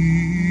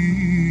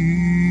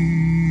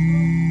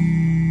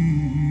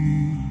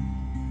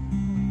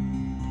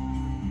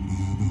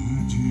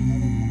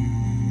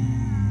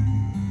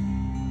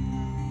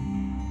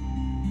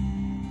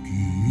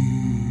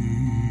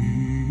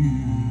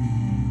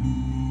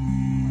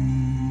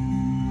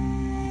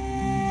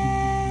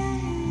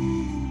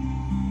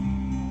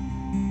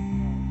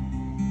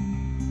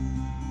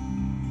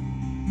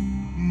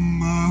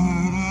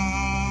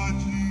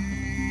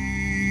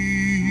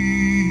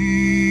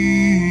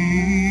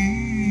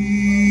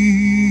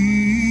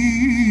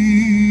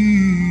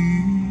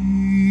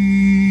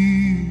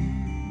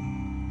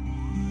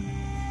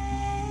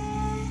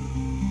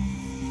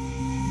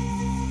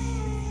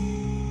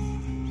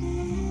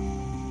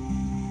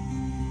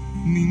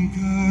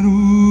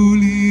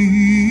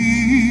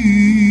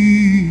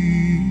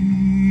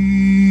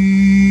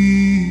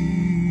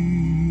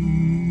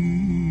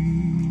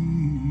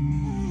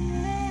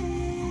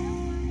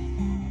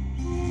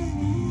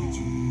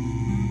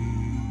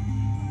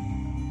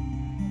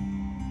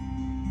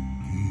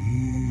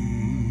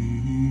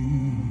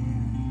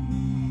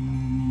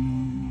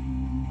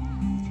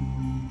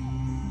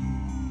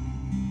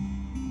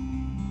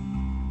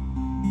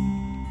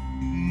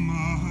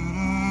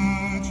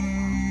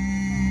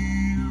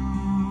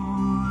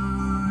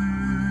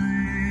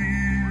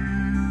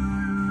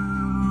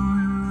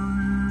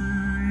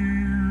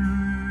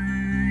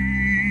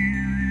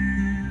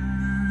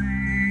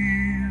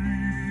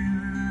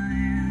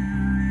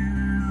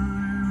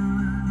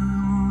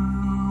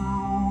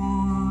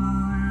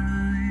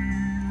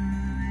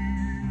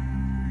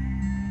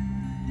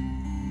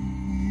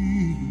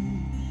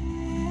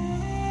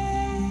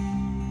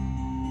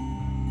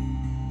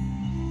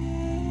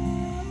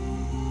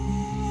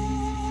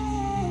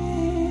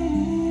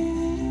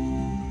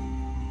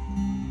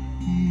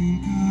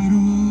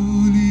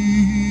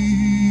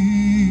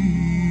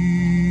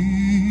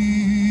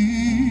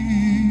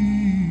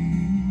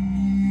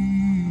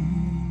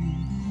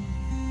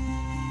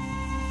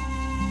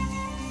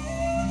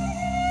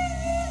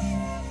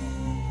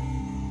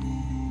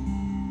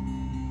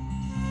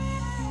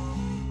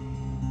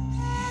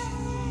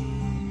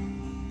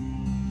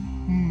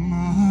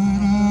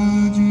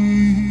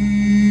Babaji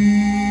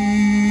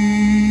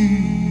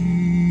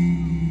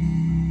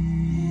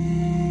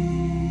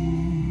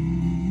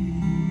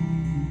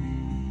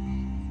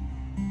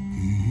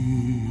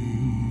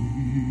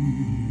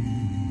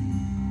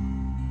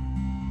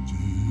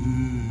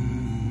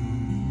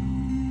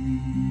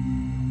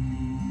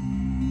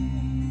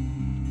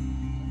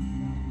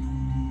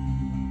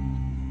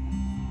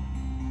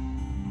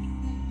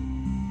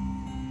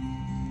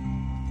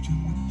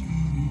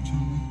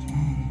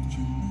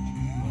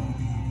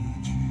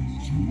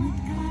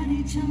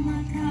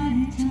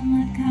Chamatkari,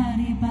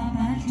 chamatkari,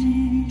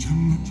 Babaji.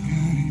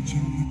 Chamatkari,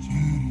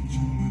 chamatkari,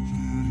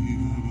 chamatkari,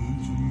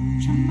 Babaji.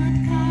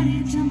 Chamatkari,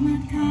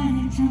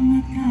 chamatkari,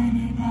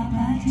 chamatkari,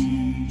 Babaji.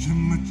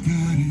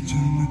 Chamatkari,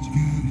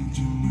 chamatkari,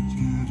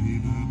 chamatkari,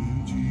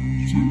 Babaji.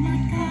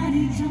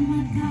 Chamatkari,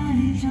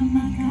 chamatkari,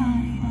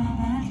 chamatkari,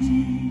 Babaji.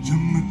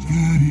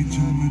 Chamatkari,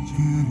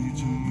 chamatkari,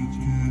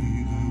 chamatkari,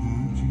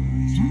 Babaji.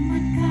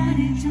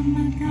 Chamatkari,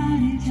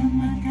 chamatkari,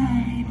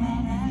 chamatkari,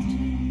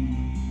 Babaji.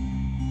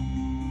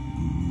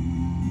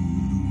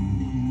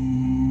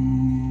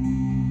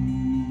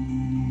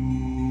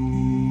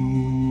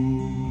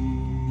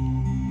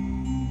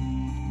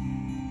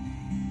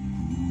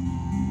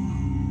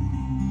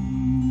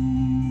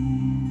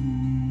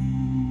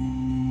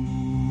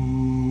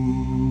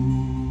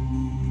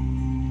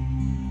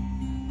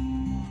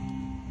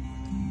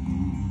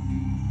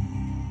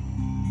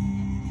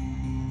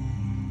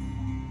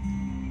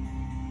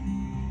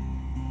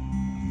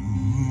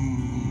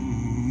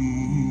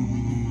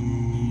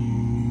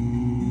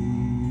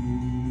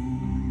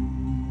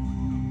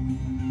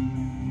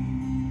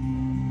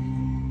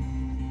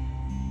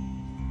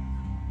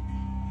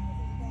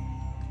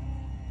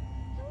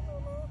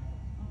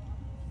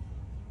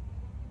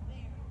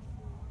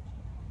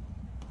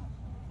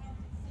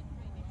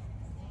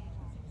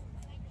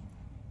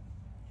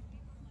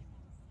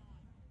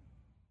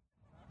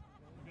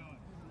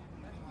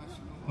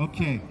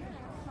 Okay,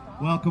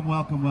 welcome,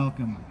 welcome,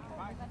 welcome.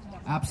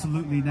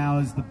 Absolutely, now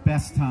is the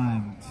best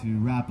time to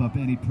wrap up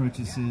any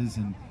purchases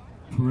and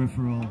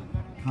peripheral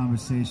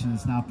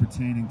conversations now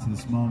pertaining to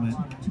this moment.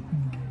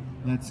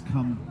 Let's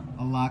come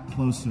a lot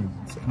closer.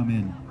 Let's come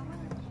in.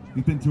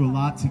 We've been through a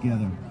lot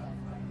together.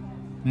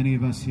 Many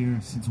of us here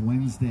since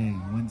Wednesday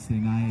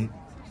night.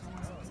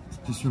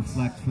 Just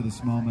reflect for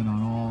this moment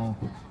on all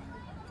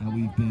that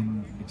we've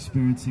been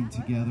experiencing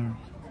together.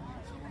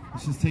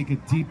 Let's just take a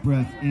deep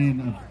breath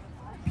in of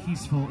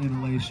peaceful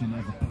inhalation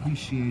of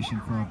appreciation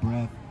for our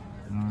breath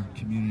and our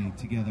community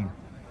together.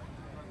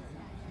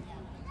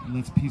 And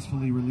let's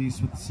peacefully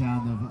release with the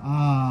sound of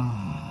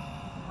ah.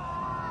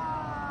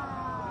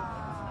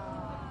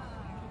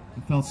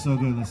 It felt so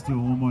good. Let's do it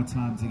one more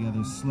time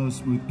together. Slow,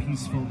 smooth,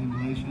 peaceful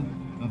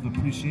inhalation of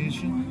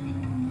appreciation.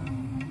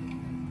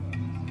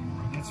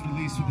 Let's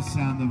release with the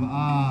sound of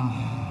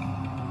ah.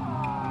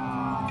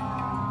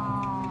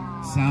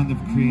 Sound of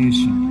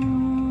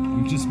creation.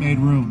 We've just made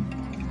room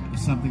for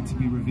something to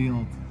be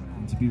revealed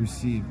and to be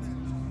received.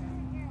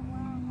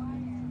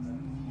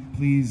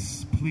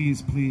 Please,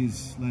 please,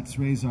 please, let's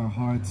raise our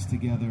hearts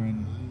together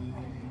in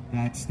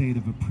that state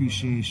of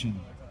appreciation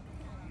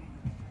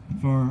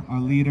for our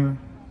leader,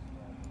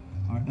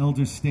 our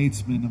elder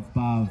statesman of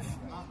Bhav,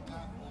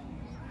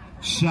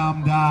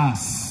 Shyam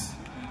Das.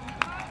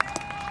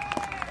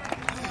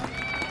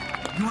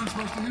 You weren't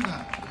supposed to hear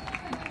that.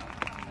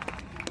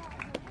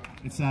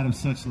 It's out of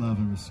such love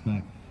and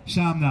respect.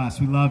 Shyam Das,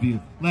 we love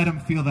you. Let him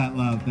feel that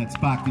love. That's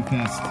Bhakti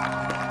Fest.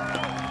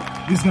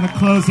 He's going to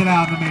close it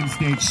out on the main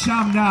stage.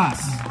 Shyam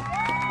Das.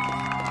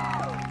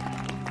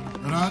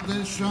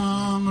 Radhe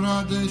Shyam,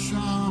 Radhe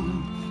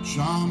Shyam.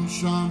 Sham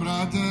Sham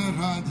Radhe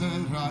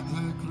Radhe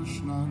Radhe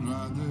Krishna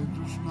Radhe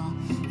Krishna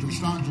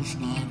Krishna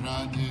Krishna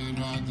Radhe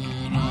Radhe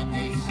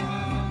Radhe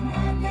Sham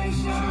Radhe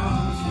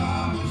Sham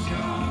Sham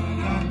Sham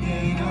Radhe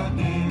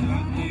Radhe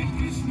Radhe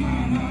Krishna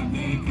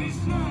Radhe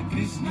Krishna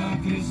Krishna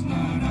Krishna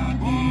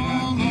Radhe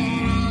Radhe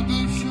Radhe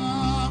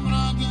Sham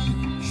Radhe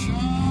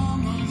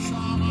Sham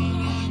Sham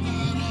Radhe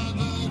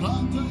Radhe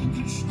Radhe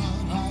Krishna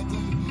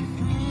Radhe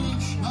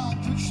Krishna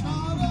Krishna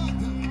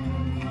Radhe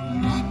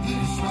Radhe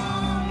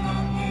Sham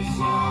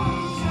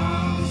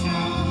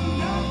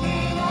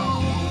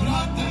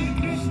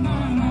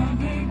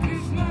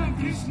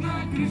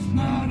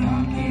Krishna,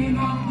 Radhe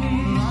Radhe